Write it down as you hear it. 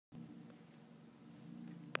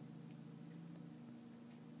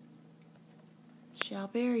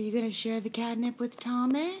Shelby, are you going to share the catnip with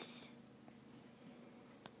Thomas?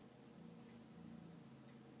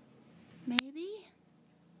 Maybe?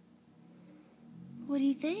 What do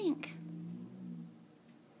you think?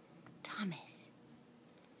 Thomas,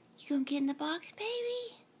 you gonna get in the box,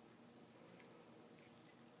 baby?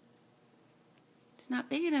 It's not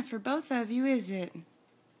big enough for both of you, is it?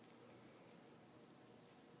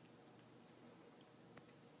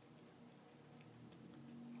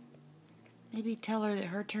 Maybe tell her that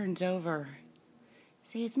her turn's over.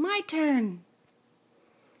 Say, it's my turn.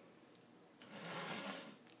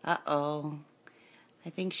 Uh-oh. I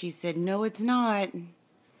think she said, no, it's not.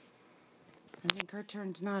 I think her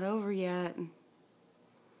turn's not over yet.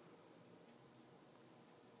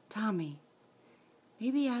 Tommy,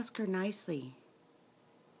 maybe ask her nicely.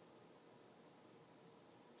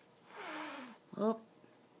 Oh,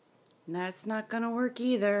 that's not gonna work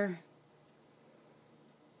either.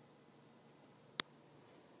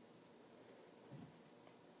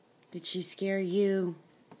 Did she scare you?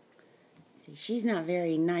 See, she's not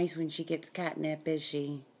very nice when she gets catnip, is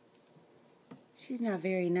she? She's not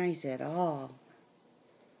very nice at all.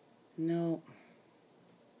 No.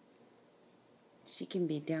 She can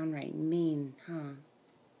be downright mean, huh?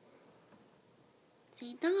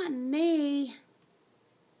 See, not me.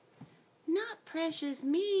 Not precious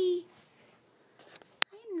me.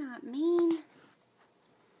 I'm not mean.